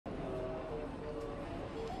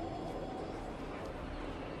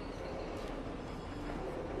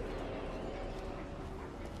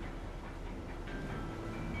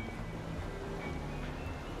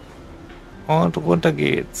Und runter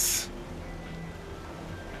geht's.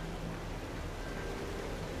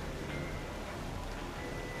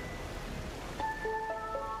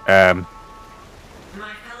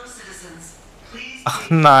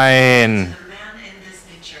 Ach nein.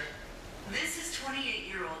 This is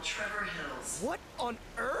 28-year-old Trevor Hills. What on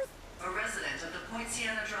earth? A resident of the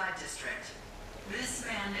Poinciana Drive district. This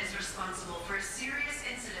man is responsible for a serious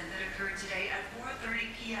incident that occurred today at 4:30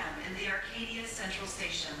 p.m. in the Arcadia Central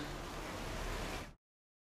Station.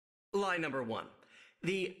 Lie number one.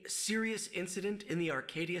 The serious incident in the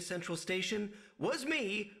Arcadia Central Station was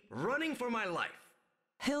me running for my life.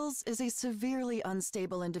 Hills is a severely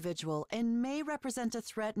unstable individual and may represent a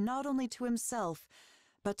threat not only to himself,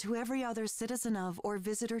 but to every other citizen of or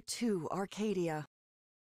visitor to Arcadia.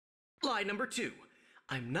 Lie number two.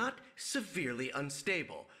 I'm not severely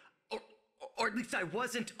unstable. Or at least I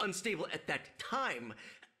wasn't unstable at that time.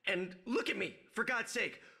 And look at me, for God's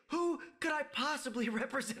sake. Who could I possibly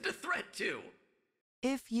represent a threat to?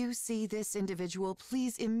 If you see this individual,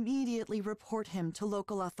 please immediately report him to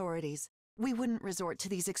local authorities. We wouldn't resort to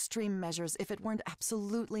these extreme measures if it weren't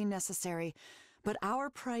absolutely necessary, but our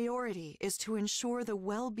priority is to ensure the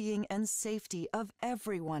well-being and safety of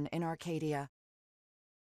everyone in Arcadia.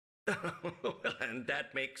 And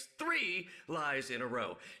that makes 3 lies in a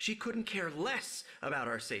row. She couldn't care less about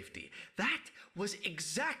our safety. That was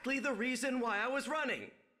exactly the reason why I was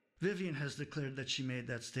running. Vivian has declared that she made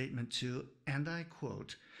that statement to, and I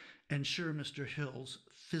quote, ensure Mr. Hill's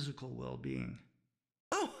physical well-being.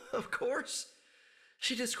 Oh, of course.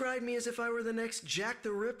 She described me as if I were the next Jack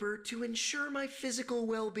the Ripper to ensure my physical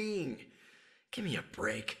well-being. Give me a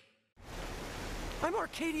break. I'm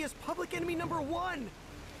Arcadia's public enemy number 1.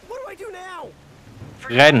 What do I do now?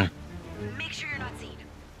 Rennen. Make sure you're not seen.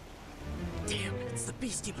 Damn, it's the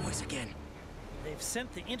Beastie Boys again. They've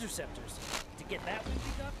sent the interceptors to get that one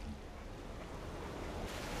picked up.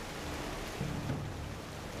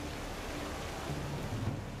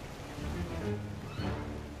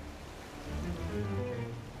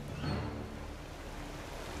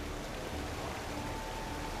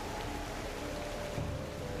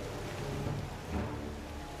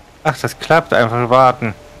 Ach, das klappt. Einfach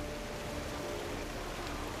warten.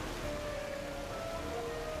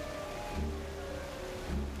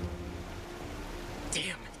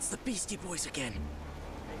 Damn, it's the Beastie Boys again.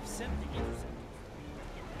 They've sent the interceptors.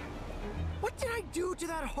 What did I do to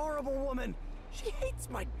that horrible woman? She hates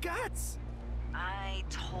my guts. I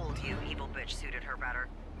told you evil bitch suited her better.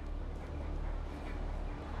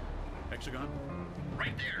 Hexagon?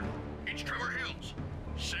 Right there. It's Trevor Hills.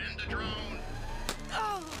 Send a drone.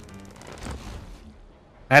 Oh.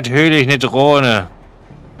 Natürlich eine Drohne.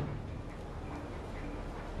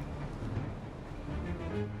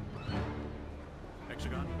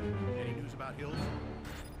 Hexagon? Any news about Hills?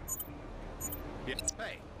 Yeah.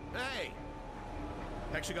 Hey! Hey!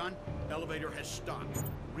 Hexagon, elevator has stopped.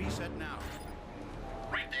 Reset now.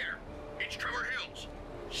 Right there. It's Trevor Hills.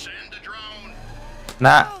 Send a drone.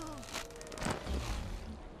 Na.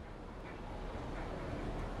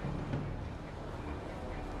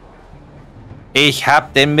 Ich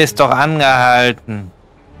hab den Mist doch angehalten.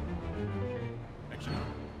 Hexagon,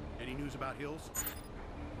 any news about Hills?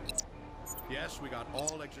 Yes, we got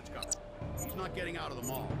all exits covered. He's not getting out of the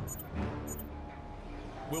mall.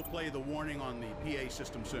 We'll play the warning on the PA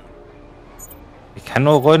system soon. Ich kann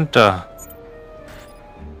nur runter.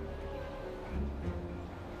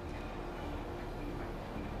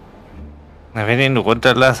 Na, wenn ich ihn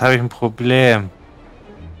runterlasse, habe ich ein Problem.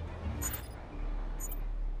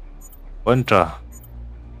 Runter.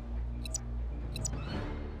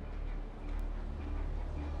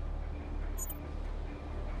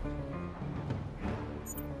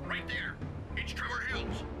 Right there. It's Trevor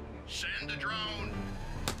Hills. Send a drone.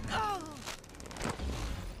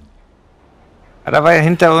 Ah, da war ja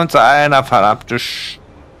hinter uns einer, verdammte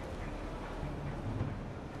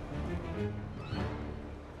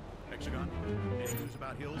Hexagon, any news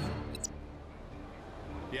about Hills?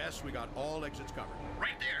 Yes, we got all exits covered.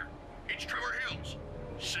 Right there. It's Trevor Hills.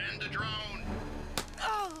 Send a drone.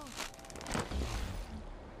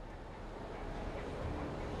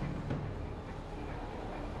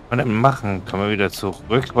 Was kann man machen? Kann man wieder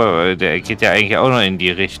zurück? Weil der geht ja eigentlich auch noch in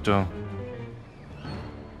die Richtung.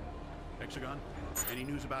 Hexagon, any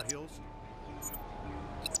news about Hills?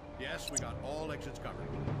 Yes, we got all exits covered.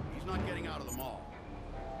 He's not getting out of the mall.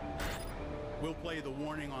 We'll play the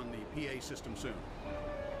warning on the PA system soon.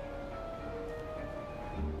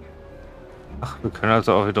 Ach, wir können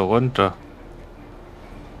also auch wieder runter.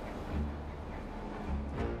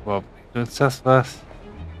 Boah, bringt uns das was?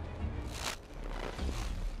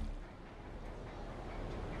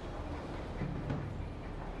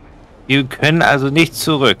 Die können also nicht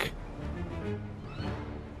zurück.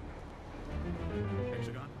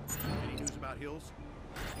 Hexagon, any news about Hills?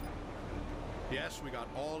 Yes, we got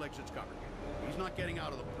all exits covered. He's not getting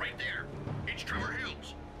out of the... Right there! It's Trevor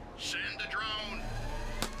Hills! Send a drone!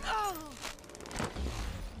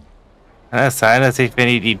 Kann es sein, dass ich, wenn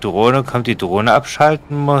die Drohne kommt, die Drohne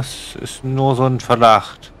abschalten muss? Ist nur so ein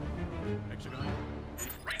Verdacht. Hexagon,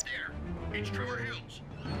 right there! It's Trevor Hills!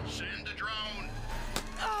 Send a drone!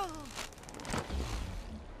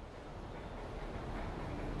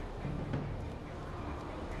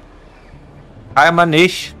 Einmal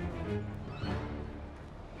nicht.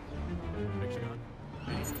 Hexagon,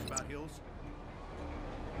 any news about Hills?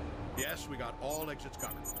 Yes, we got all exits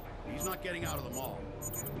covered. He's not getting out of the mall.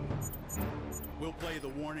 We'll play the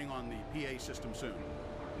warning on the PA system soon.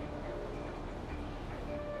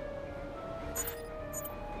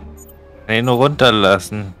 Kann ich nur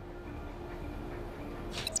runterlassen.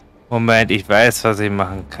 Moment, ich weiß, was ich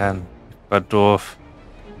machen kann. War doof.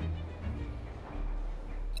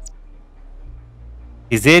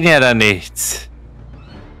 Die sehen ja da nichts.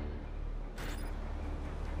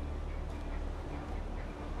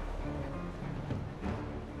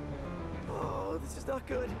 Oh, this is not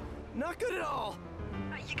good. Not good at all.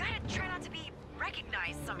 You gotta try not to be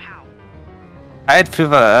recognized somehow. Zeit für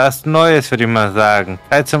was Neues, würde ich mal sagen.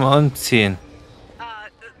 Zeit zum Umziehen.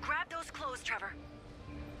 Grab those clothes, Trevor.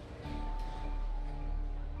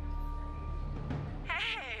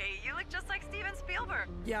 Hey, you look just like Steven Spielberg.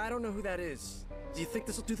 Yeah, I don't know who that is. Do you think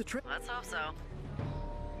this will do the trick? Let's hope so.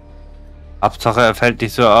 Hauptsache, er fällt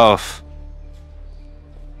nicht so auf.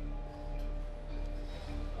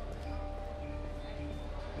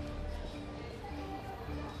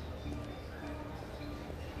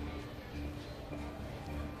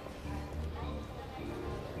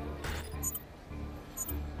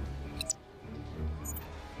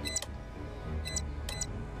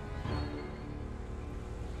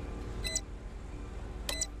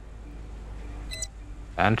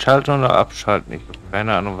 Anschalten oder abschalten? Ich habe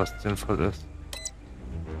keine Ahnung, was sinnvoll ist.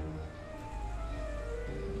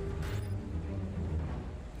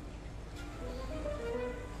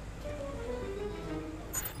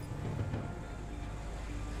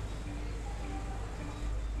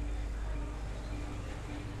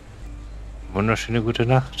 Wunderschöne gute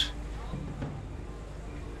Nacht.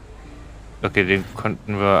 Okay, den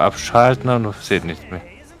konnten wir abschalten und wir sehen nichts mehr.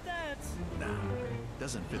 Hey, isn't that?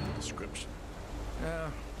 Doesn't fit the description.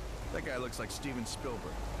 Yeah, that guy looks like Steven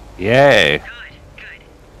Spielberg. Yay! Good.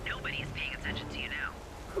 Nobody is paying attention to you now.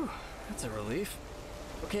 Whew, that's a relief.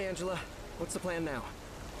 Okay, Angela, what's the plan now?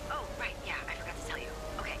 Oh, right, yeah, I forgot to tell you.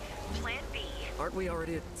 Okay, plan B. Aren't we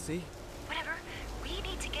already at sea? Whatever. We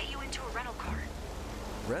need to get you into a rental car.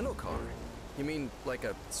 Rental car? You mean like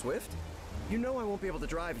a Swift? You know I won't be able to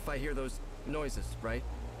drive if I hear those noises, right?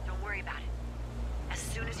 Don't worry about it. As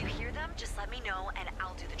soon as you hear them, just let me know and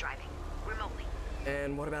I'll do the driving. Remotely.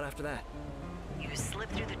 And what about after that? You slip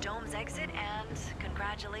through the dome's exit and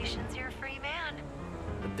congratulations, you're a free man.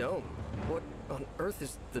 The dome? What on earth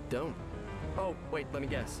is the dome? Oh, wait, let me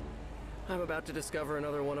guess. I'm about to discover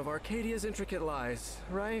another one of Arcadia's intricate lies,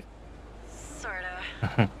 right? Sorta.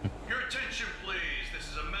 Your attention, please. This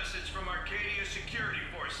is a message from Arcadia Security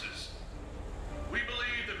Forces. We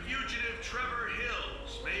believe the fugitive Trevor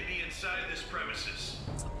Hills may be inside this premises.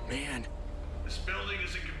 Man, This building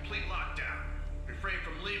is in complete lockdown. Refrain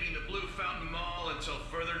from leaving the Blue Fountain Mall until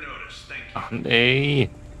further notice. Thank you. Ach nee.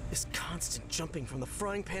 this constant jumping from the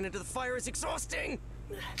frying pan into the fire is exhausting!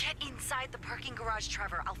 Get inside the parking garage,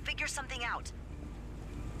 Trevor. I'll figure something out.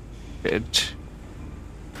 Shit.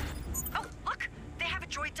 Oh, look! They have a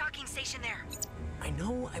droid docking station there. I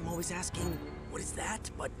know I'm always asking, what is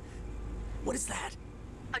that? But what is that?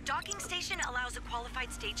 A docking station allows a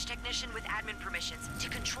qualified stage technician with admin permissions to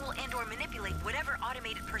control and/or manipulate whatever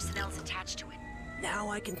automated personnel is attached to it. Now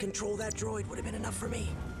I can control that droid would have been enough for me.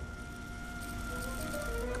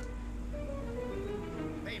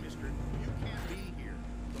 Hey, mister, you can't be here.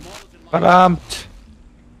 The mall is in lockdown. Verdammt.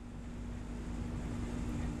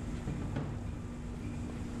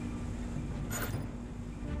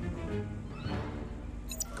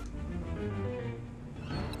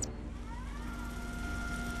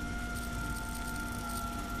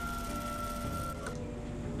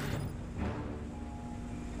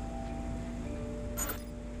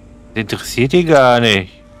 Interessiert die gar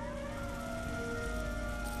nicht.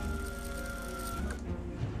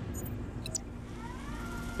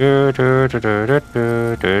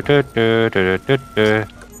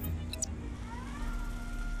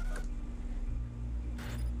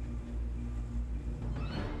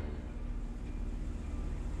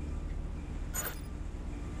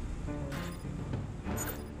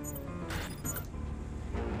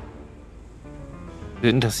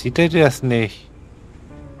 Interessiert dir das nicht?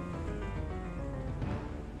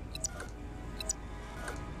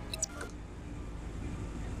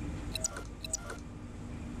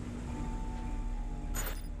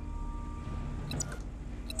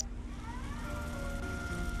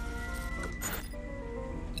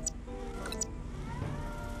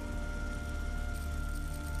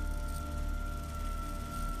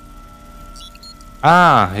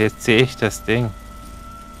 Ah, jetzt sehe ich das Ding.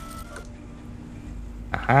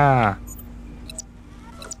 Aha.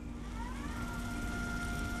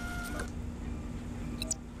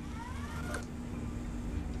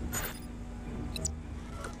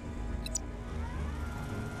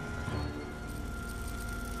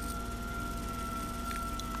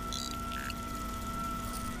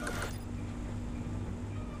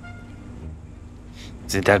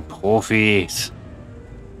 Sind halt Profis.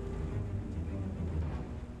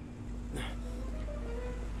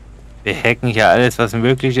 Wir hacken hier alles, was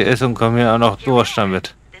möglich ist und kommen hier auch noch durch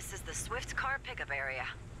damit. This is the Swift car pickup area.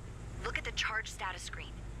 Look at the charge status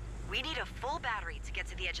screen. We need a full battery to get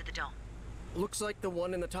to the edge of the dome. Looks like the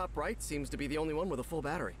one in the top right seems to be the only one with a full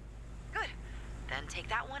battery. Good. Then take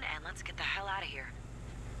that one and let's get the hell out of here.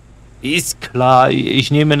 Ist klar, ich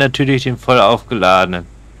nehme natürlich den voll aufgeladenen.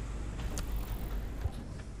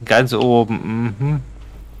 Ganz oben, mhm.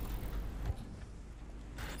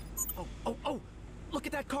 Oh, look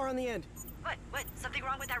at that car on the end. What? Something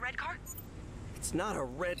wrong with that red car? It's not a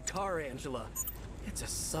red car, Angela. It's a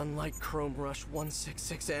Sunlight Chrome Rush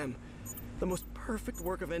 166M. The most perfect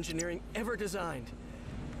work of engineering ever designed.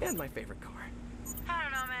 And my favorite car. I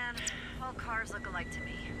don't know, man. All cars look alike to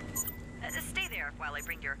me. Stay there while I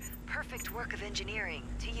bring your perfect work of engineering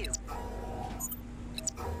to you.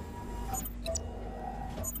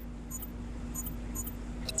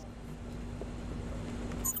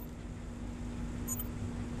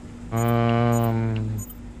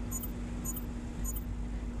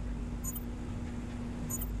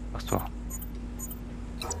 Ach so.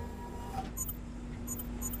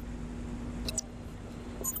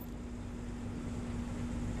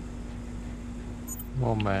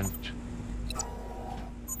 Moment.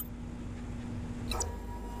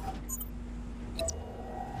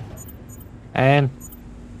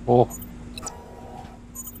 Hoch.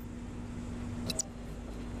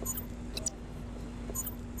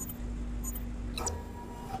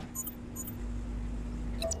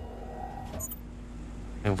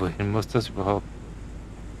 Wohin muss das überhaupt?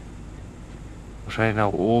 Wahrscheinlich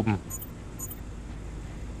nach oben.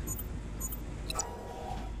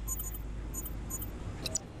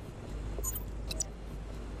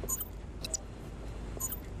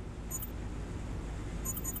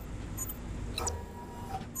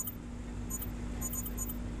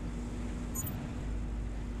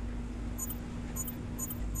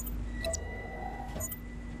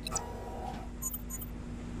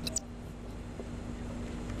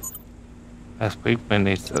 Das bringt mir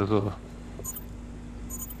nichts, also.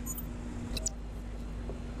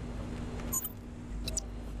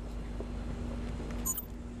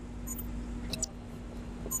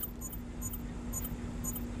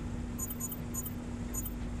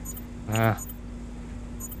 Ah.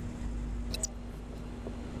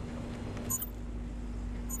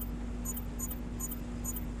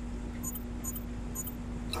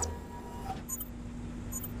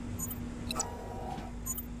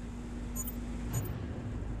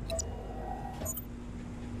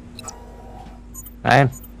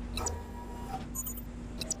 Nein.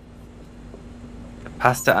 Da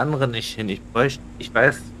passt der andere nicht hin. Ich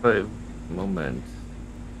weiß, Moment.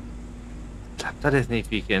 Klappt das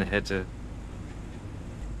nicht, wie ich gern hätte.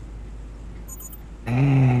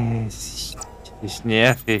 Ist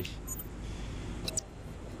nervig.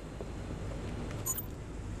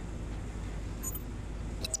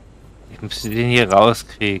 Ich muss den hier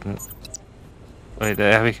rauskriegen. Weil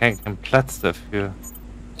da habe ich keinen Platz dafür.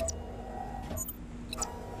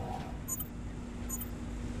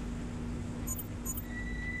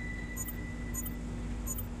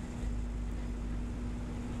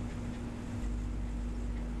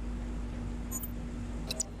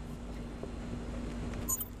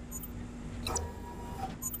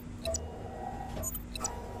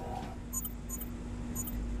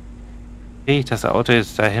 Kriege ich das Auto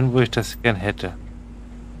jetzt dahin, wo ich das gern hätte?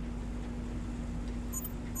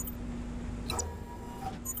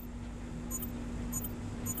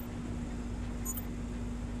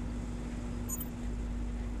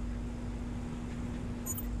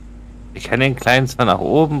 Ich kann den Kleinen zwar nach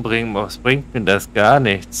oben bringen, aber was bringt mir das? Gar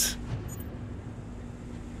nichts.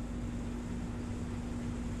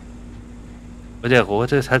 Und der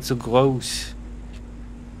rote ist halt so groß.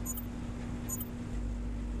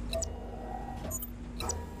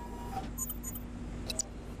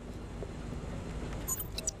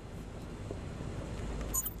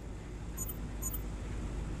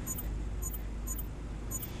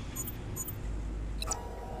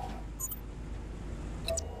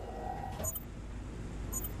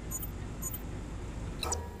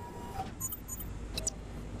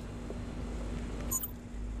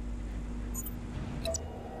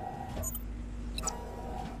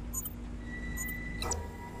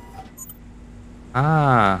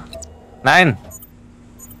 Ah. Nein!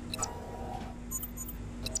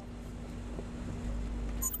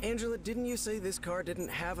 Angela, didn't you say this car didn't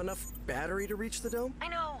have enough battery to reach the dome? I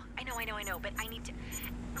know, but I need to...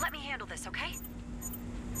 Let me handle this, okay?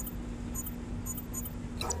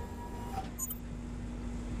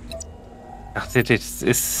 Ach, seht ihr, das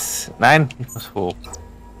ist... Nein, ich muss hoch.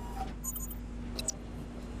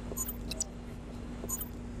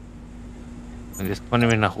 Und jetzt kommen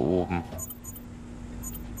wir nach oben.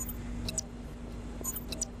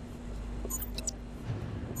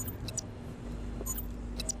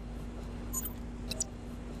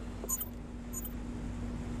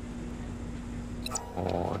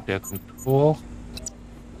 Oh, der kommt hoch.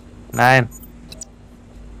 Nein.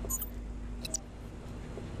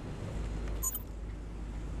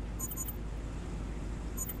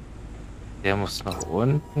 Der muss nach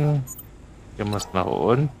unten. Der muss nach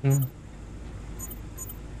unten.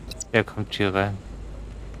 Der kommt hier rein.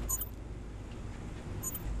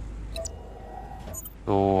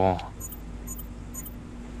 So.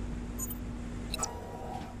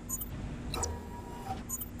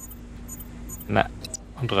 Na,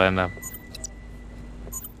 und rein da.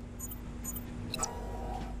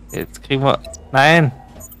 Jetzt kriegen wir... Nein!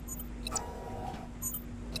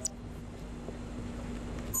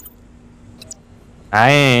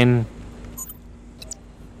 Nein!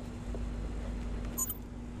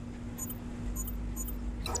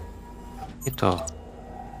 Geht doch.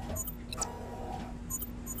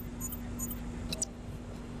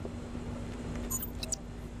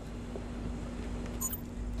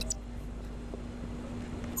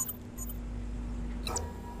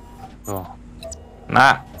 So.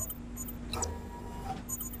 Na!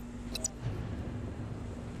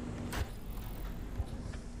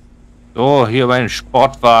 So, hier mein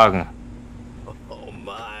Sportwagen. Oh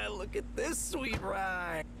my, look at this sweet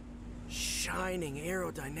ride. Shining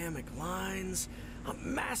aerodynamic lines. A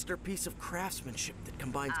masterpiece of craftsmanship that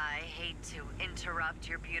combines... I hate to interrupt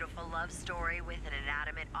your beautiful love story with an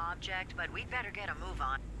inanimate object, but we'd better get a move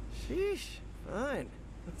on. Sheesh, fine.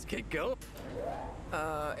 Let's get going.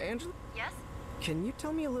 Angela? Yes? Can you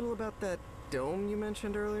tell me a little about that dome you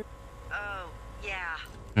mentioned earlier? Oh, yeah.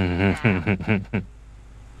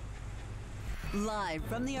 Live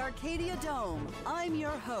from the Arcadia Dome, I'm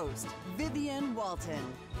your host, Vivian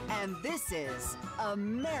Walton, and this is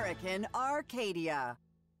American Arcadia.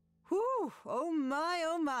 Whew, oh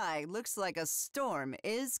my, looks like a storm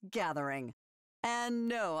is gathering. And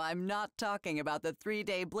no, I'm not talking about the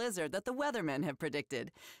 3-day blizzard that the weathermen have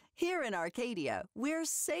predicted. Here in Arcadia, we're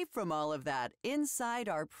safe from all of that inside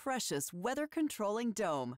our precious weather-controlling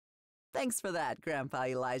dome. Thanks for that, Grandpa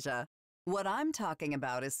Elijah. What I'm talking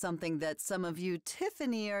about is something that some of you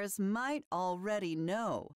Tiffanyers might already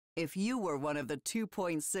know. If you were one of the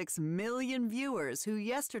 2.6 million viewers who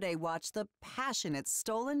yesterday watched the passionate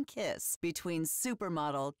stolen kiss between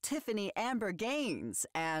supermodel Tiffany Amber Gaines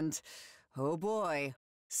and, oh boy,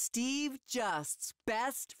 Steve Just's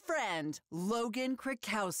best friend, Logan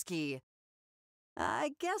Krakowski.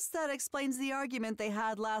 I guess that explains the argument they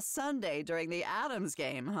had last Sunday during the Adams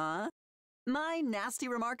game, huh? My Nasty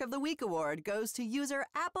Remark of the Week award goes to user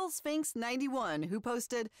AppleSphinx91, who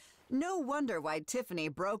posted, "No wonder why Tiffany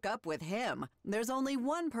broke up with him. There's only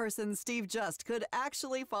one person Steve Just could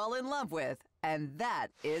actually fall in love with, and that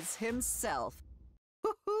is himself."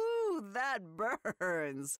 Woohoo, that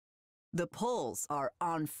burns. The polls are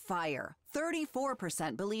on fire.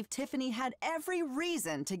 34% believe Tiffany had every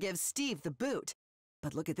reason to give Steve the boot.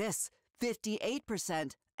 But look at this,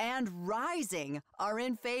 58% and rising are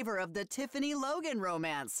in favor of the Tiffany-Logan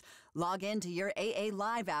romance. Log into your AA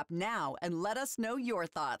Live app now and let us know your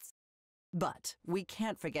thoughts. But we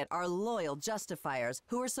can't forget our loyal Justifiers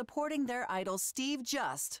who are supporting their idol Steve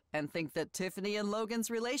Just and think that Tiffany and Logan's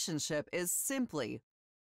relationship is simply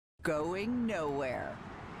going nowhere.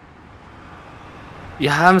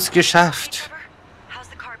 Wir haben es geschafft. Hey, Trevor, how's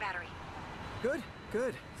the car battery? Good.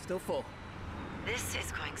 Still full. This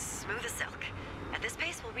is going smooth as silk. At this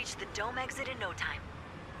pace, we'll reach the dome exit in no time.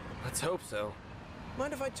 Let's hope so.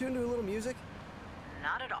 Mind if I tune to a little music?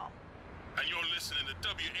 Not at all. And you're listening to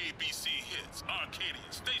WABC Hits,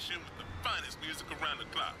 Arcadia station with the finest music around the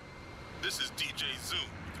clock. This is DJ Zoom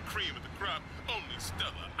with the cream of the crop, only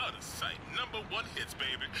stellar, out of sight, #1 hits,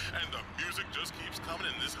 baby. And the music just keeps coming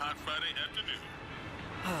in this hot Friday afternoon.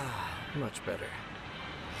 Much better.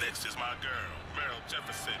 Next is my girl, Meryl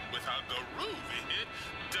Jefferson, with her groovy hit,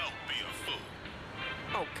 Don't Be a Fool.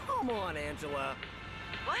 Oh, come on, Angela.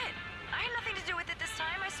 What? I had nothing to do with it this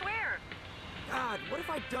time, I swear. God, what have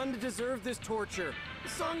I done to deserve this torture? The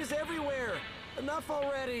song is everywhere. Enough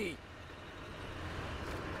already.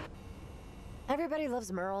 Everybody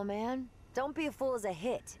loves Merle, man. Don't be a fool as a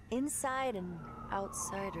hit. Inside and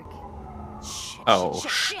outside are... Shit, Oh.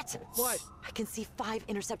 shit! What? I can see 5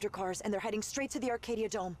 interceptor cars, and they're heading straight to the Arcadia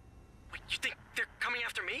Dome. Wait, you think they're coming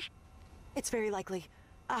after me? It's very likely.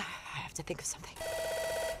 I have to think of something.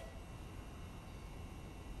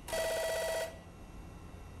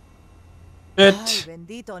 Shit. Ay,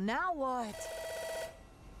 bendito, now what?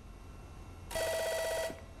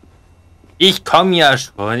 Ich komm ja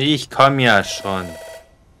schon, ich komm ja schon.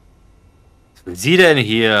 Was will sie denn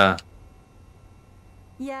hier?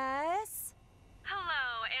 Yes?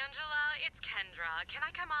 Hello, Angela. It's Kendra. Can I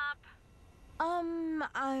come up?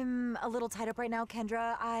 I'm a little tied up right now,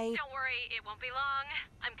 Kendra. Don't worry, it won't be long.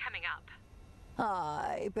 I'm coming up.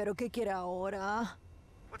 Ay, pero ¿qué quiere ahora?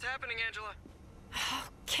 What's happening, Angela?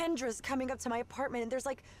 Kendra's coming up to my apartment, and there's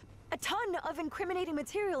like a ton of incriminating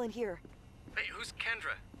material in here. Hey, who's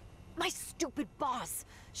Kendra? My stupid boss.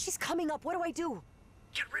 She's coming up. What do I do?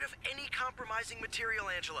 Get rid of any compromising material,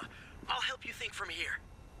 Angela. I'll help you think from here.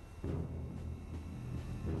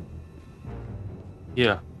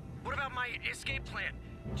 Hier. What about my escape plan?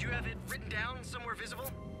 Do you have it written down somewhere visible?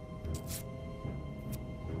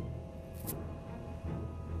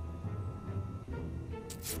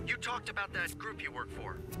 You talked about that group you work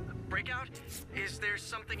for. Breakout? Is there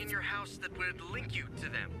something in your house that would link you to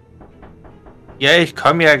them? Ja, ich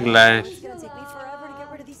komm ja gleich. It's gonna take me forever to get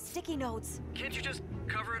rid of these sticky notes. Can't you just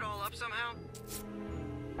cover it all up somehow?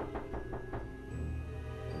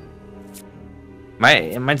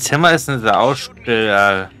 Mein Zimmer ist ein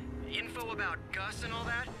Sauspiel. Info about Gus and all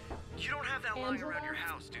that? You don't have that lying around your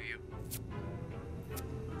house, do you?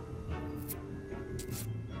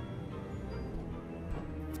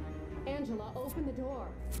 Angela, open the door.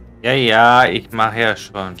 Ja, ja, ich mache ja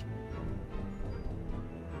schon.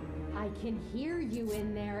 I can hear you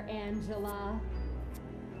in there, Angela.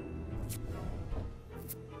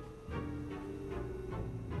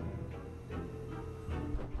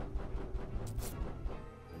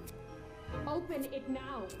 Open it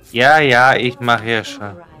now. Ja, ja, ich mache ja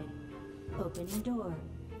schon. Opening door.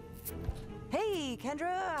 Hey,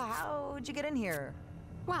 Kendra, how'd you get in here?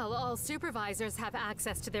 Well, all supervisors have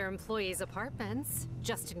access to their employees' apartments,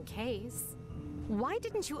 just in case. Why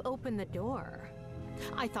didn't you open the door?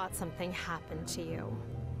 I thought something happened to you.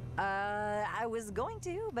 I was going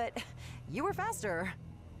to, but you were faster.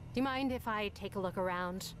 Do you mind if I take a look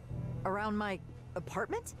around? Around my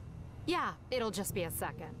apartment? Yeah, it'll just be a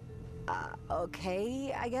second.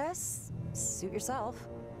 Okay, I guess. Suit yourself.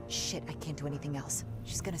 Shit, I can't do anything else.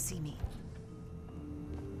 She's gonna see me.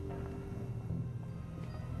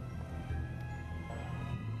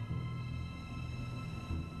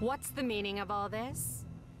 What's the meaning of all this?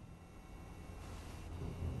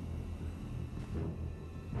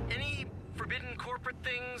 Any forbidden corporate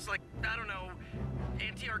things like, I don't know,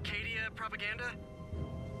 anti-Arcadia propaganda?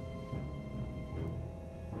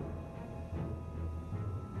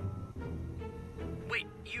 Wait,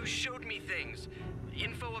 you showed me things.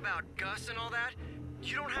 Info about Gus and all that?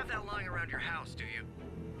 You don't have that lying around your house, do you?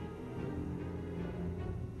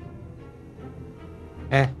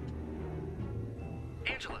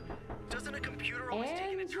 Angela, doesn't a computer always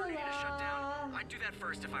take an eternity to shut down? I'd do that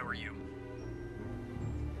first if I were you.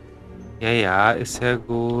 Ja, ja, ist ja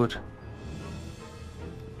gut.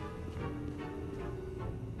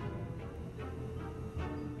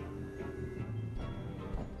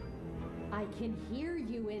 I can hear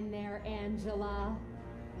you in there, Angela.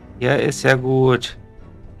 Ja, ist ja gut.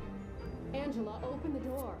 Angela, open the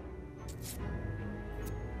door.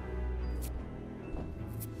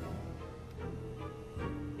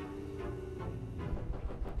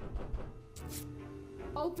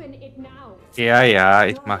 Open it now. Ja, ja,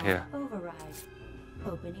 ich mache ja. Override.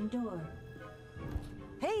 Opening door.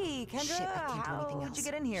 Hey, Kendra, Shit, I can't do anything how'd else. you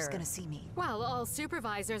get in here? She's gonna see me. Well, all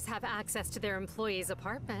supervisors have access to their employees'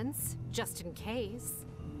 apartments, just in case.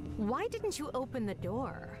 Why didn't you open the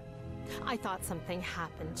door? I thought something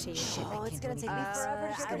happened to you. Shit, Oh, I it's can't gonna do take me anything else. forever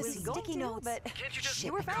to She's get gonna rid of see these me. sticky notes, but Can't you just Shit,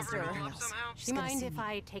 you were I can't faster. do cover it all anything up else. somehow? Do you mind if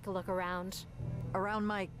I take a look around? Around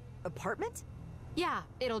my apartment? Yeah,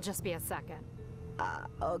 it'll just be a second.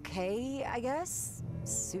 Okay, I guess.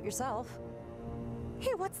 Suit yourself.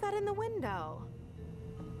 Hey, what's that in the window?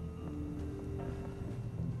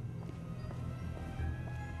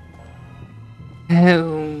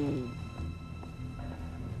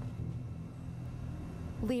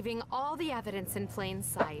 Leaving all the evidence in plain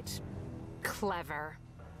sight. Clever.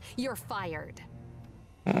 You're fired.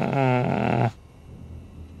 You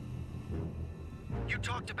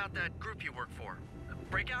talked about that group you work for.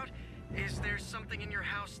 Breakout? Is there something in your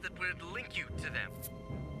house that would link you to them?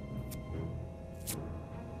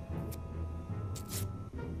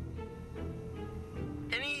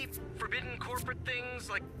 things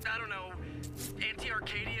like, I don't know,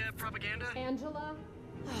 anti-Arcadia propaganda? Angela?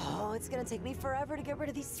 Oh, it's gonna take me forever to get rid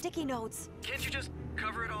of these sticky notes. Can't you just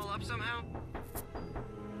cover it all up somehow?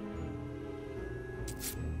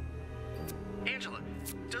 Angela,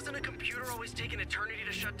 doesn't a computer always take an eternity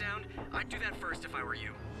to shut down? I'd do that first if I were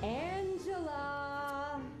you.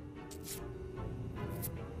 Angela!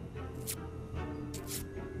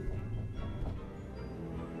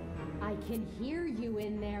 I can hear you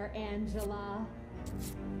in there, Angela.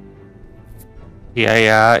 Ja,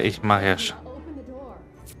 ja, ich mache ja schon. Open the door.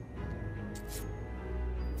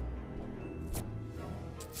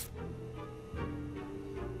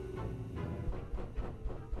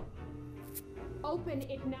 Open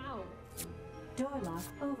it now. Door lock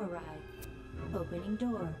override. Opening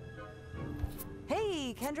door.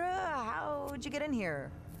 Hey, Kendra, how'd you get in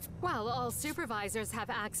here? Well, all supervisors have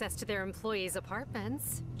access to their employees'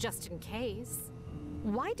 apartments, just in case.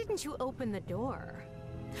 Why didn't you open the door?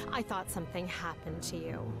 I thought something happened to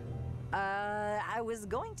you. I was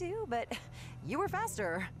going to, but you were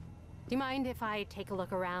faster. Do you mind if I take a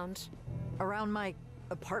look around? Around my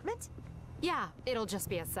apartment? Yeah, it'll just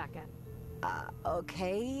be a second.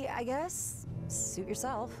 Okay, I guess. Suit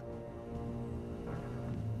yourself.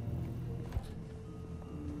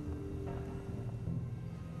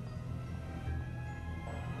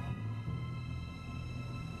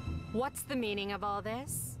 What's the meaning of all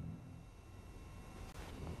this?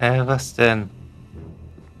 Was denn?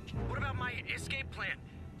 What about my escape plan?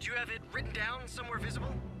 Do you have it written down somewhere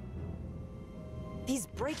visible? These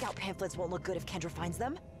breakout pamphlets won't look good if Kendra finds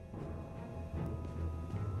them.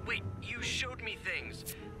 Wait, you showed me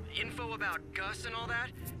things. Info about Gus and all that?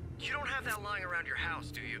 You don't have that lying around your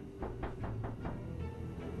house, do you?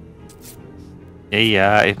 Ja,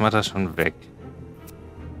 ja, ich mach das schon weg.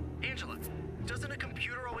 Angela, doesn't a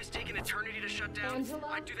computer always take an eternity to shut down? Angela?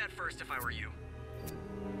 I'd do that first if I were you.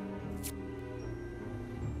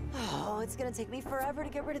 Oh, it's gonna take me forever to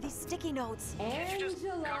get rid of these sticky notes. Can't you just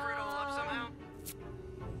cover it all up somehow?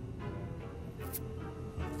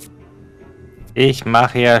 Ich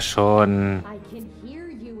mache ja schon. I can hear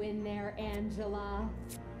you in there, Angela.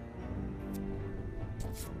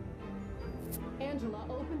 Angela,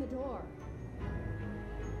 open the door.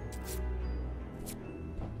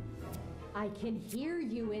 I can hear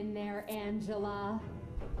you in there, Angela.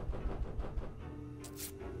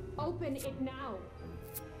 Open it now.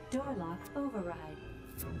 Door lock override.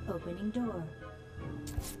 Opening door.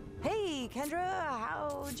 Hey, Kendra,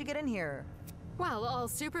 how'd you get in here? Well, all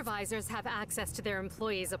supervisors have access to their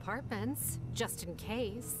employees' apartments, just in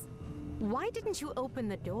case. Why didn't you open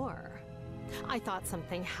the door? I thought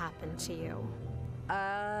something happened to you.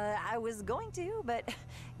 I was going to, but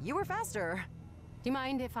you were faster. Do you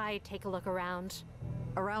mind if I take a look around?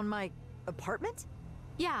 Around my apartment?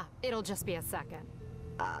 Yeah, it'll just be a second.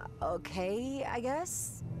 Okay, I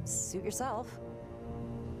guess. Suit yourself.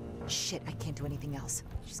 Shit, I can't do anything else.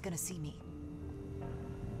 She's gonna see me.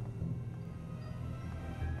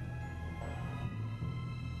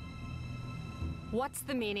 What's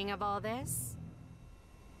the meaning of all this?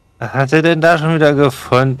 Was hat er denn da schon wieder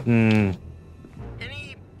gefunden?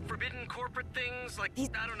 Any forbidden corporate things like,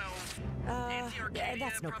 I don't know, anti-Arcadia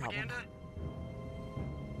that's no propaganda? problem.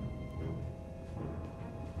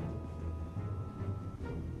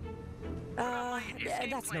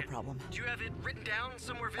 That's no problem. Do you have it written down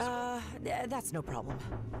somewhere visible? That's no problem.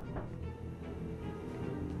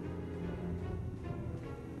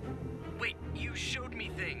 Wait, you showed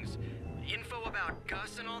me things. Info about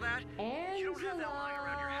Gus and all that? Angela! You don't have that lying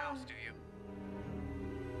around your house, do you?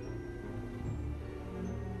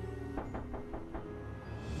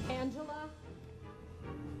 Angela?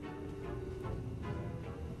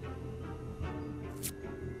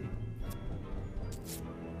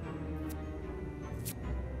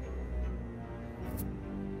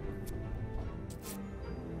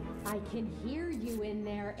 I can hear you in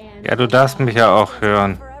there, Angela. Ja, du darfst mich ja auch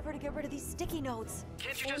hören. Forever to get rid of these sticky notes.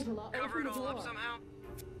 Can't you just Angela, cover it open the all up door. somehow?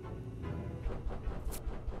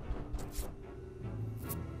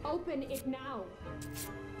 Open it now.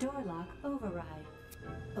 Door lock override.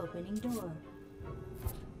 Opening door.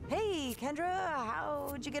 Hey, Kendra,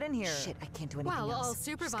 how'd you get in here? Shit, I can't do anything Well, else. all She's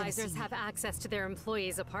gonna supervisors see have me. access to their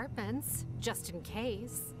employees' apartments, just in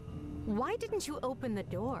case. Why didn't you open the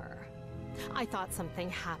door? I thought something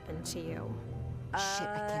happened to you. Shit,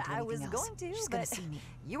 I can't do anything I was else. going to, She's but gonna see me.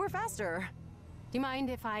 you were faster. Do you mind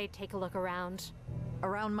if I take a look around?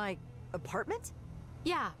 Around my apartment?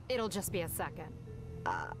 Yeah, it'll just be a second.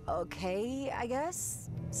 Okay, I guess.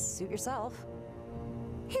 Suit yourself.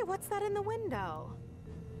 Hey, what's that in the window?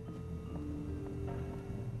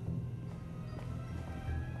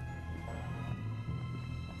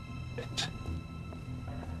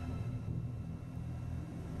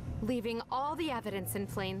 Leaving all the evidence in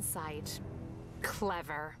plain sight.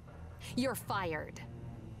 Clever. You're fired.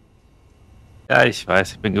 Ja, ich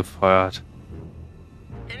weiß, ich bin gefeuert.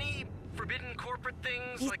 Any forbidden corporate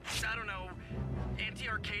things like, I don't know,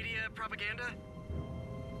 anti-Arcadia propaganda?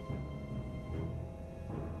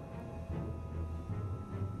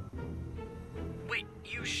 Wait,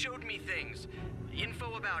 you showed me things.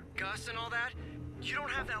 Info about Gus and all that? You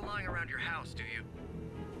don't have that lying around your house, do you?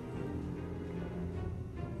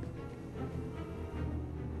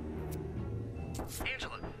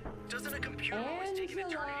 Angela, doesn't a computer always take an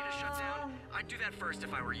eternity to shut down? I'd do that first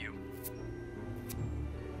if I were you.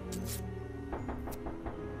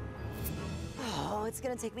 Oh, it's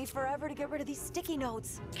gonna take me forever to get rid of these sticky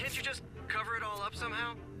notes. Can't you just cover it all up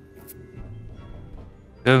somehow?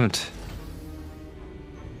 Stimmt.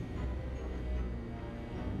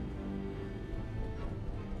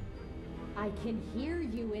 I can hear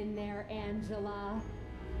you in there, Angela.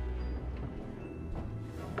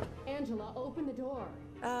 Angela, open the door.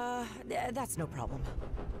 That's no problem.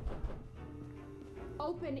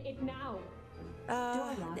 Open it now.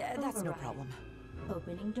 That's no problem.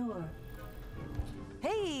 Opening door.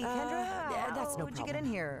 Hey, Kendra, that's no problem. How'd you get in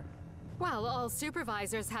here? Well, all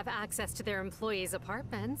supervisors have access to their employees'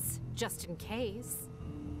 apartments, just in case.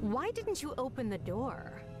 Why didn't you open the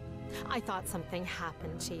door? I thought something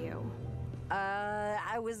happened to you.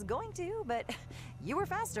 I was going to, but you were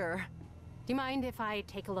faster. Do you mind if I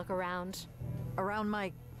take a look around? Around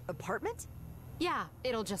my apartment? Yeah,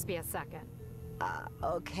 it'll just be a second.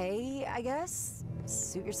 Okay, I guess.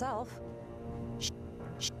 Suit yourself.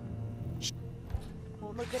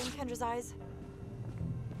 Won't look good in Kendra's eyes.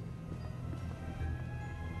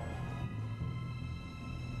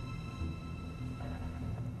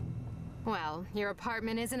 Well, your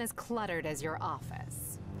apartment isn't as cluttered as your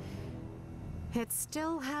office. It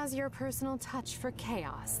still has your personal touch for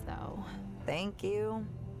chaos, though. Thank you,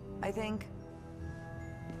 I think.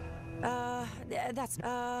 That's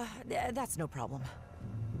no problem.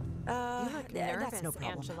 You look nervous, that's no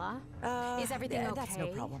problem. Angela. Is everything okay? That's no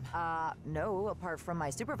problem. No, apart from my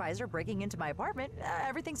supervisor breaking into my apartment,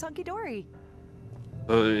 everything's hunky-dory.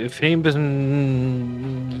 Ich finde ihn ein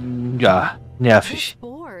bisschen, ja, nervig. This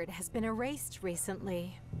board has been erased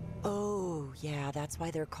recently. Oh, yeah, that's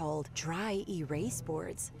why they're called dry erase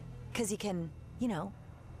boards. 'Cause you can, you know,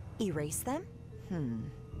 erase them?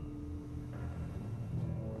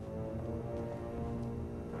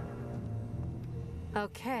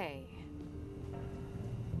 Okay.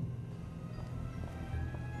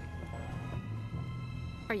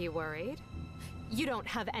 Are you worried? You don't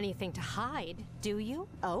have anything to hide, do you?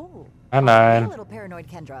 Oh. Nein, You're a nein. little paranoid,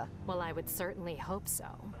 Kendra. Well, I would certainly hope so.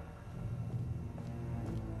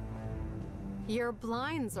 Your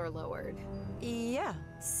blinds are lowered. Yeah,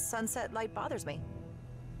 sunset light bothers me.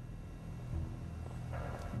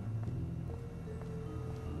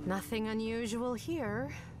 Nothing unusual here.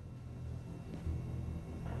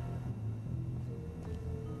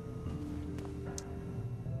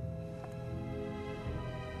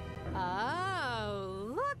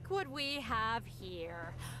 Oh, look what we have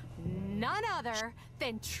here. None other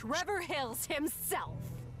than Trevor Hills himself.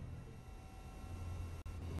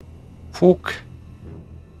 Fuck.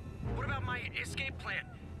 What about my escape plan?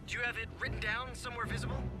 Do you have it written down somewhere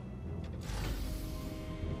visible?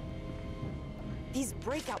 These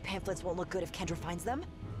breakout pamphlets won't look good if Kendra finds them.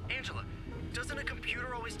 Angela, doesn't a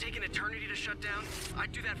computer always take an eternity to shut down?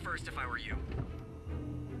 I'd do that first if I were you.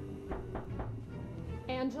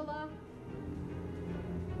 Angela?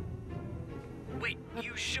 Wait,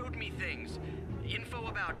 you showed me things. Info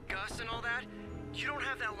about Gus and all that? You don't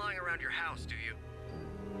have that lying around your house, do you?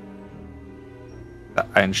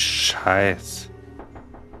 Ein Scheiß.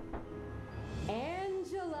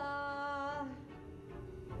 Angela!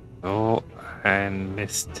 So ein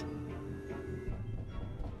Mist.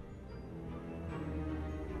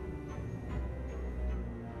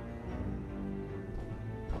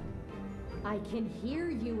 I can hear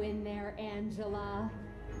you in there, Angela.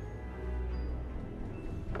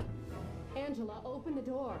 Angela, open the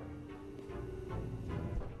door.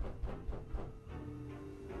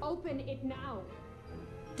 Open it now.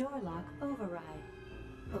 Door lock override.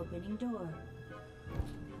 Opening door.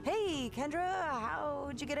 Hey, Kendra,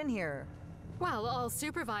 how'd you get in here? Well, all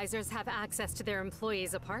supervisors have access to their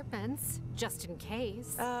employees' apartments, just in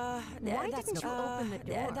case. Why didn't you open the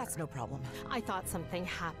door? That's no problem. I thought something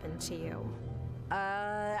happened to you.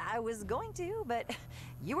 I was going to, but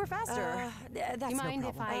you were faster. That's Do you mind no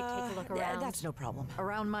if problem. I take a look around? That's no problem.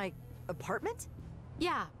 Around my apartment?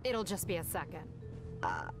 Yeah, it'll just be a second.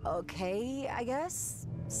 Okay, I guess.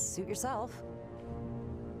 Suit yourself.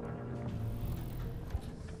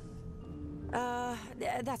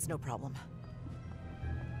 That's no problem.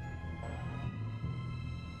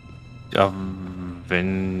 Ja,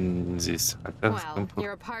 wenn sie es halt. Well,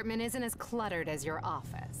 your apartment isn't as cluttered as your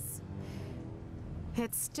office.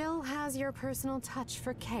 It still has your personal touch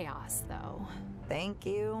for chaos, though. Thank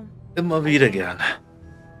you. Immer wieder gerne.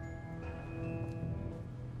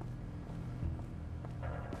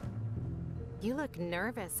 You look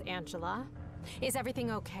nervous, Angela. Is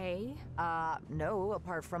everything okay? No,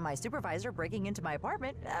 apart from my supervisor breaking into my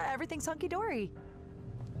apartment, everything's hunky-dory.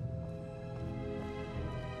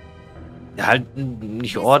 Ja, halt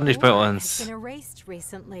nicht ordentlich bei uns. Been erased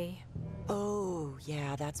recently. Oh,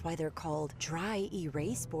 yeah, that's why they're called dry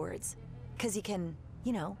erase boards. 'Cause you can,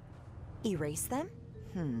 you know, erase them?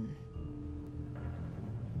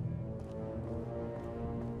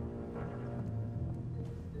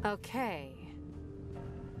 Okay.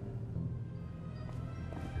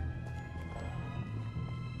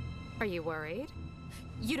 Are you worried?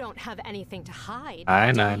 You don't have anything to hide,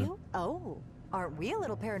 do you? Oh, aren't we a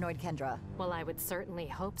little paranoid, Kendra? Well, I would certainly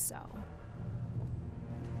hope so.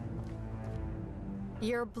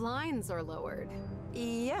 Your blinds are lowered.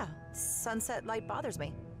 Yeah, sunset light bothers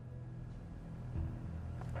me.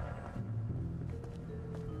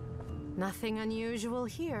 Nothing unusual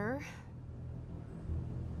here.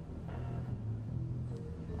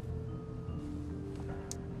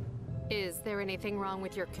 Is there anything wrong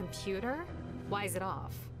with your computer? Why is it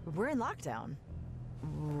off? We're in lockdown.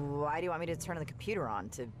 Why do you want me to turn the computer on?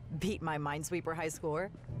 To beat my Minesweeper high score?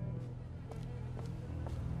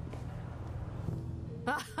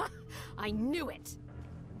 I knew it!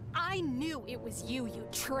 I knew it was you, you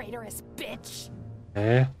traitorous bitch!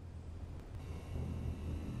 Eh?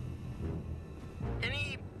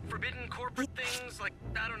 Any forbidden corporate things like,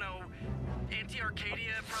 I don't know,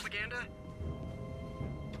 anti-Arcadia propaganda?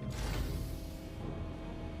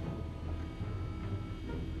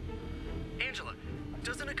 Angela,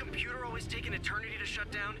 doesn't a computer always take an eternity to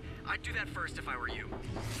shut down? I'd do that first if I were you.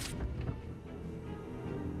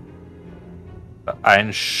 Ein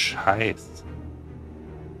Scheiß.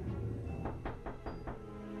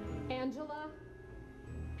 Angela?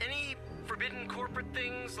 Any forbidden corporate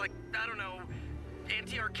things like, I don't know,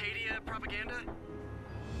 anti-Arcadia propaganda?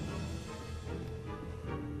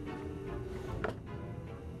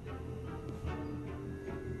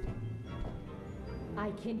 I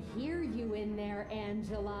can hear you in there,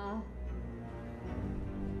 Angela.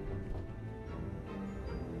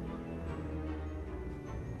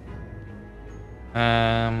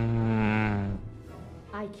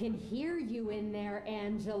 I can hear you in there,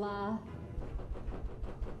 Angela.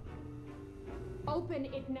 Open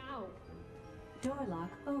it now. Door lock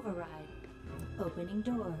override. Opening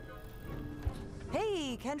door.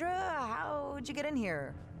 Hey, Kendra, how'd you get in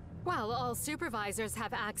here? Well, all supervisors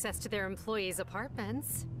have access to their employees'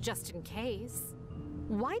 apartments, just in case.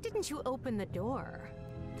 Why didn't you open the door?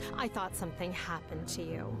 I thought something happened to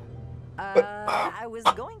you. I was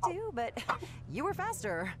going to, but you were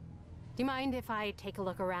faster. Do you mind if I take a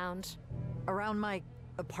look around? Around my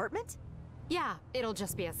apartment? Yeah, it'll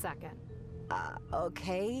just be a second.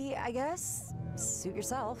 Okay, I guess. Suit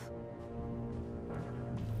yourself.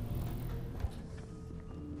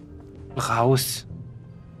 Raus.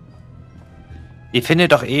 Ihr findet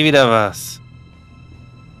doch eh wieder was.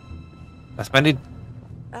 Was meine...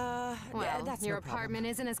 Well, your apartment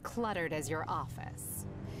isn't as cluttered as your office.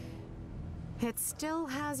 It still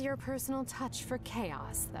has your personal touch for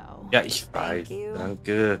chaos, though. Ja, ich weiß.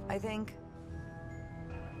 Danke. I think.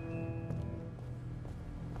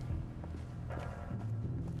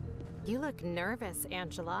 You look nervous,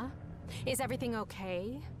 Angela. Is everything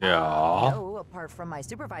okay? Ja. No, apart from my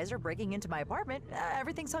supervisor breaking into my apartment,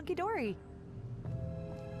 everything's hunky-dory.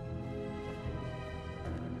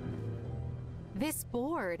 This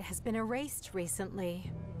board has been erased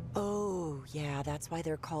recently. Oh, yeah, that's why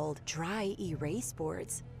they're called dry erase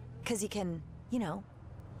boards. 'Cause you can, you know,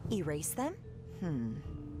 erase them?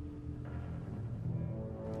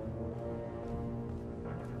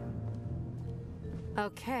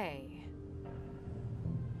 Okay.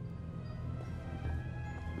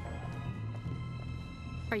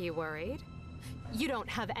 Are you worried? You don't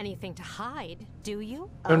have anything to hide, do you?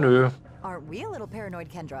 Nö. Aren't we a little paranoid,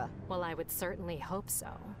 Kendra? Well, I would certainly hope so.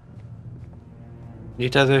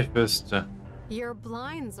 Nicht, dass ich wüsste. Your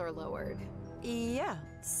blinds are lowered. Yeah,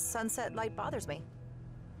 sunset light bothers me.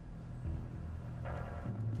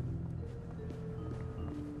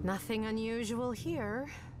 Nothing unusual here.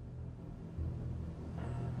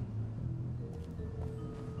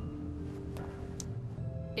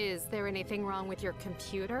 Is there anything wrong with your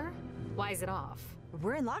computer? Why is it off?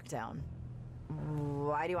 We're in lockdown.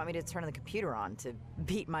 Why do you want me to turn the computer on? To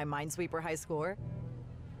beat my Minesweeper high score?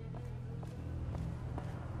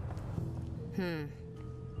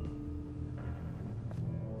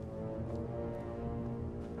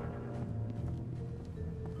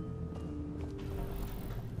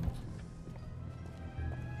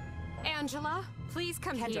 Angela, please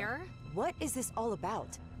come Kendra, here. What is this all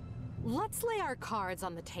about? Let's lay our cards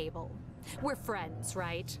on the table. We're friends,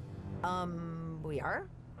 right? We are?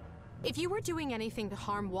 If you were doing anything to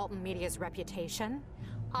harm Walton Media's reputation,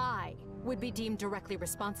 I would be deemed directly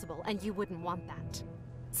responsible, and you wouldn't want that.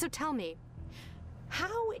 So tell me,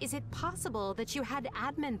 how is it possible that you had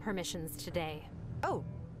admin permissions today? Oh,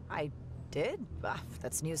 I did?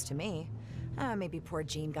 That's news to me. Maybe poor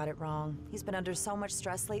Gene got it wrong. He's been under so much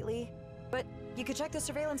stress lately. But you could check the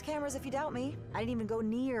surveillance cameras if you doubt me. I didn't even go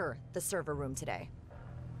near the server room today.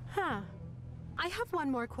 Huh. I have one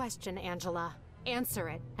more question, Angela. Answer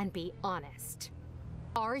it and be honest.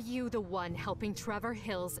 Are you the one helping Trevor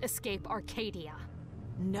Hills escape Arcadia?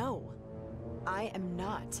 No, I am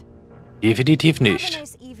not. Definitiv Have a nicht.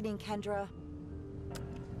 nice evening, Kendra.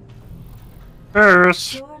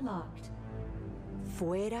 Tschüss. Door locked.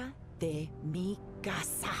 Fuera de mi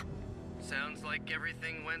casa. Sounds like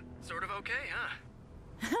everything went sort of okay,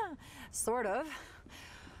 huh? Sort of.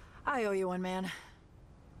 I owe you one, man.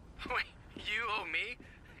 Wait, you owe me?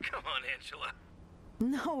 Come on, Angela.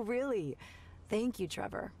 No, really. Thank you,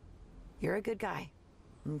 Trevor. You're a good guy.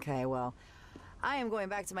 Okay, well, I am going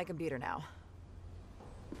back to my computer now.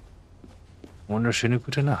 Wunderschöne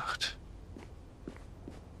gute Nacht.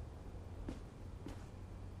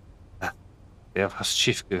 Das wäre fast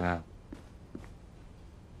schief gegangen.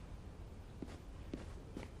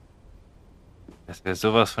 Das wäre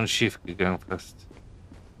sowas von schief gegangen fast.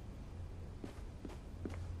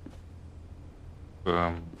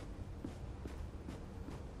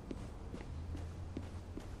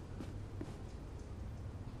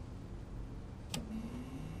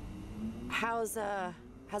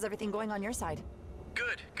 How's everything going on your side?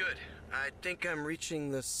 Good, good. I think I'm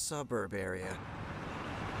reaching the suburb area.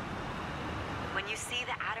 When you see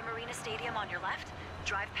the Adam Arena Stadium on your left,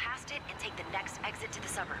 drive past it and take the next exit to the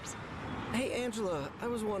suburbs. Hey, Angela, I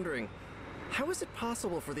was wondering, how is it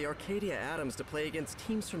possible for the Arcadia Atoms to play against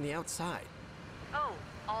teams from the outside? Oh,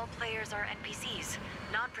 all players are NPCs,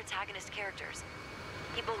 non-protagonist characters.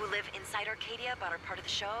 People who live inside Arcadia but are part of the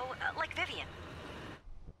show, like Vivian.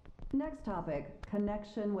 Next topic,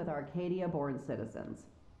 connection with Arcadia-born citizens.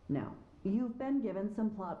 Now, you've been given some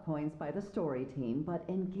plot points by the story team, but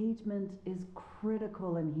engagement is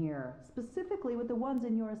critical in here, specifically with the ones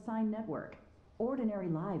in your assigned network. Ordinary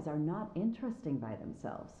lives are not interesting by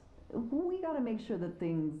themselves. We gotta make sure that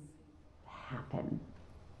things happen.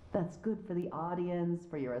 That's good for the audience,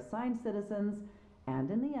 for your assigned citizens, and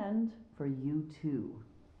in the end, for you too.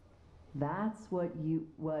 That's what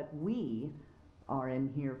we are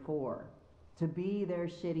in here for. To be their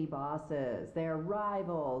shitty bosses, their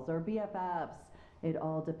rivals, or BFFs. It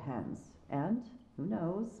all depends. And who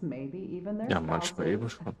knows, maybe even their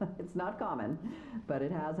spouses. It's not common, but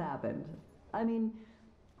it has happened. I mean,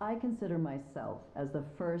 I consider myself as the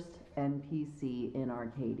first NPC in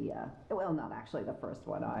Arcadia. Well, not actually the first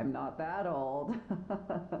one. I'm not that old.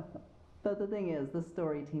 But the thing is, the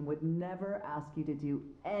story team would never ask you to do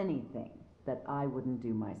anything that I wouldn't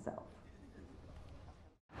do myself.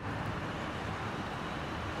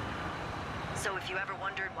 So if you ever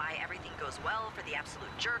wondered why everything goes well for the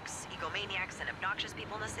absolute jerks, egomaniacs, and obnoxious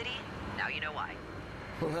people in the city, now you know why.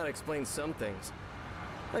 Well, that explains some things.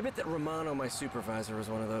 I bet that Romano, my supervisor, was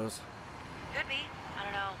one of those. Could be. I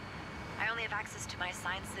don't know. I only have access to my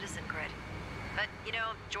assigned citizen grid. But, you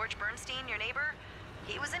know, George Bernstein, your neighbor,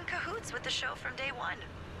 he was in cahoots with the show from day one.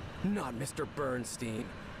 Not Mr. Bernstein.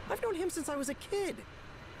 I've known him since I was a kid.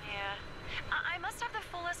 Yeah. I must have the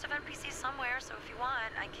full list of NPCs somewhere, so if you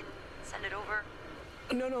want, I can send it over.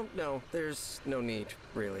 No. There's no need,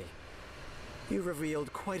 really. You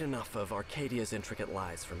revealed quite enough of Arcadia's intricate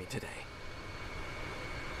lies for me today.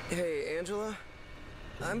 Hey, Angela.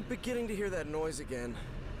 I'm beginning to hear that noise again.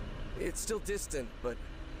 It's still distant, but...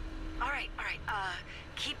 All right.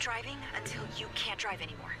 Keep driving until you can't drive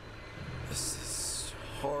anymore. This is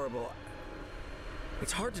horrible.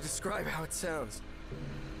 It's hard to describe how it sounds.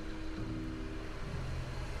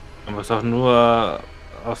 Man muss auch nur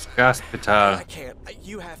aufs Gaspedal. I can't.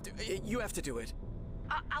 You have to do it.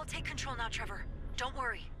 I'll take control now, Trevor. Don't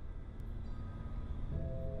worry.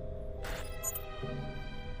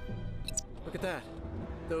 Look at that.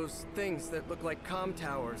 Those things that look like comm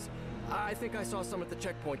towers. I think I saw some at the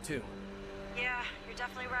checkpoint, too. Yeah, you're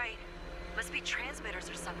definitely right. Must be transmitters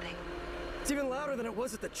or something. It's even louder than it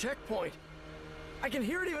was at the checkpoint. I can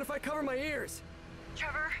hear it even if I cover my ears.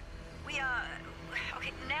 Trevor,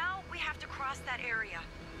 okay, now we have to cross that area.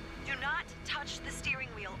 Do not touch the steering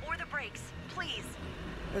wheel or the brakes, please.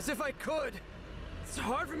 As if I could. It's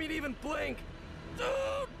hard for me to even blink.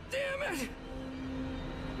 Oh, damn it!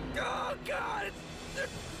 Oh, God! They're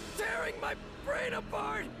tearing my brain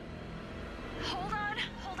apart! Hold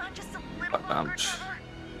on just a little longer, Trevor.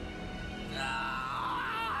 Ah!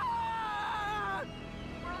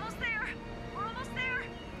 We're almost there.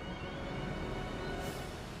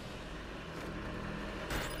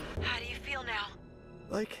 How do you feel now?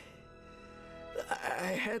 Like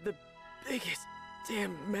I had the biggest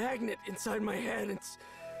damn magnet inside my head and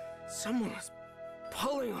someone was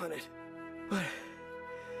pulling on it. But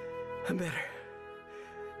I'm better.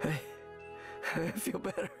 I feel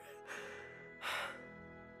better.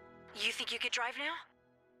 You think you could drive now?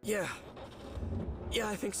 Yeah,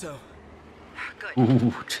 I think so. Good.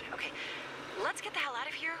 Okay, let's get the hell out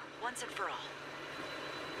of here once and for all.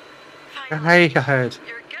 Finally, you're gonna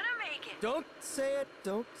make it. Don't say it,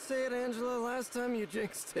 Angela. Last time you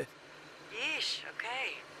jinxed it. Yeesh,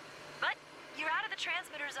 okay. But you're out of the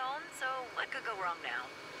transmitter zone, so what could go wrong now?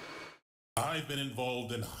 I've been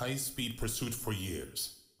involved in high-speed pursuit for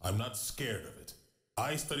years. I'm not scared of it.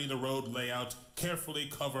 I study the road layout, carefully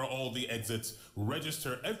cover all the exits,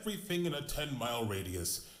 register everything in a 10-mile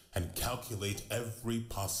radius, and calculate every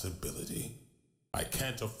possibility. I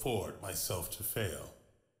can't afford myself to fail.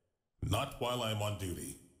 Not while I'm on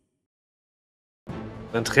duty.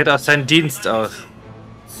 Dann tritt aus seinem Dienst aus.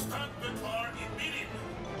 Stop the car immediately,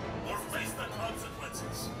 or face the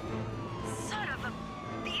consequences. Son of a...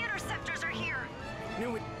 The interceptors are here.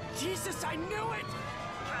 Knew it. Jesus, I knew it!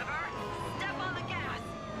 Trevor, step on the gas.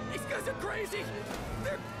 These guys are crazy.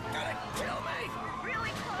 They're gonna kill me. We're really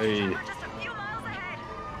close, Hey. Trevor, just a few miles ahead.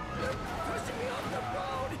 They're pushing me off the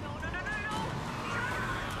road. No.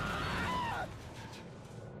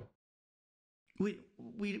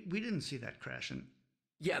 We didn't see that crash, and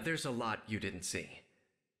Yeah, there's a lot you didn't see.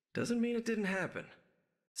 Doesn't mean it didn't happen.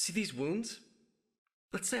 See these wounds?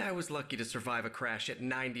 Let's say I was lucky to survive a crash at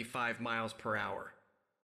 95 miles per hour.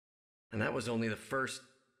 And that was only the first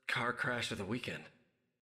car crash of the weekend.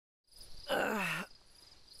 Ow!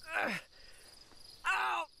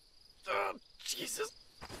 Oh, Jesus!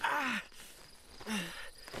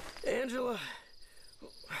 Angela!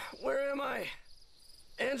 Where am I?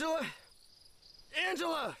 Angela?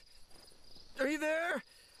 Angela! Are you there?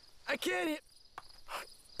 I can't hear... Oh,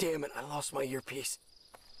 damn it, I lost my earpiece.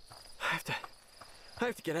 I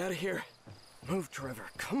have to get out of here. Move, Trevor.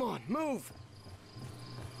 Come on, move!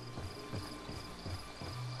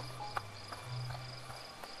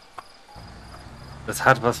 Das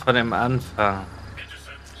hat was von dem Anfang.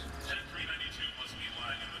 Interceptors, 10392 must be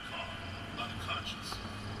lying in the car, unconscious.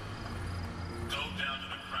 Go down to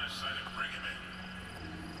the crash site and bring him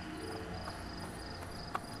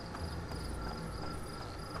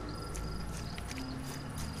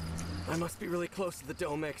in. I must be really close to the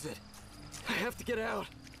dome exit. I have to get out.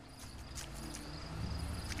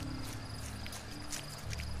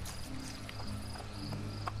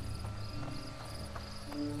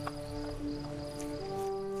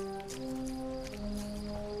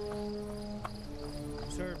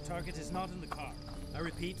 Sir, target is not in the car. I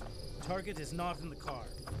repeat, target is not in the car.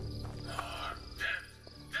 Damn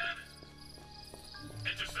it!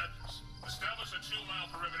 Interceptors, establish a 2-mile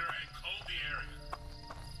perimeter and code the area.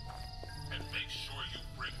 And make sure you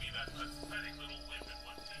bring me that pathetic little whip in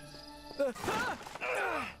one piece.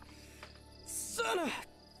 Son of...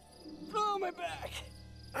 Oh, my back!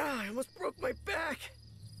 I almost broke my back!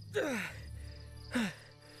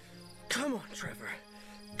 Come on, Trevor.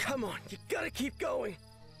 Come on, you gotta keep going.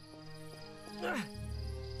 Der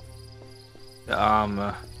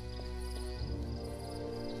Arme.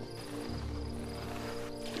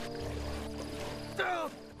 Oh,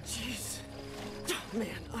 jeez. Oh, man,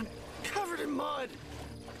 I'm covered in mud.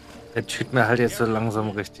 Der tut mir halt jetzt so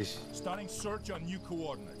langsam richtig. Starting search on new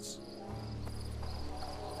coordinates.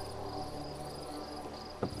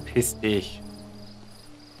 Verpiss dich.